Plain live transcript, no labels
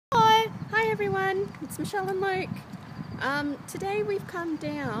everyone, it's Michelle and Luke. Today we've come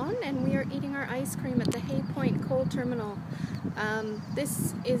down and we are eating our ice cream at the Hay Point Coal Terminal.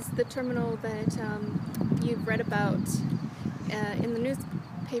 This is the terminal that you've read about in the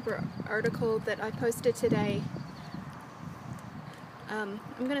newspaper article that I posted today. I'm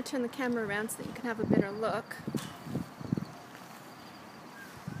going to turn the camera around so that you can have a better look.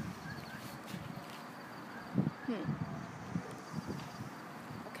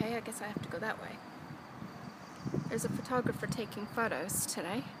 Okay, I guess I have to go that way. There's a photographer taking photos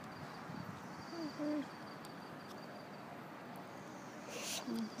today.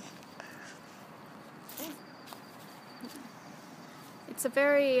 It's a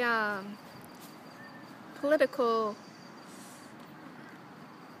very political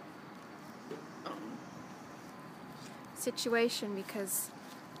situation because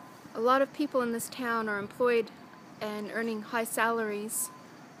a lot of people in this town are employed and earning high salaries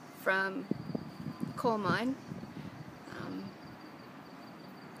from coal mine.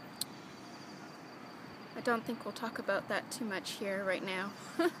 I don't think we'll talk about that too much here right now,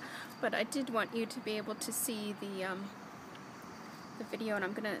 but I did want you to be able to see the video, and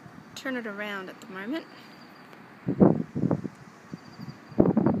I'm going to turn it around at the moment.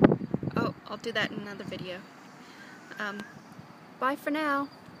 Oh, I'll do that in another video. Bye for now.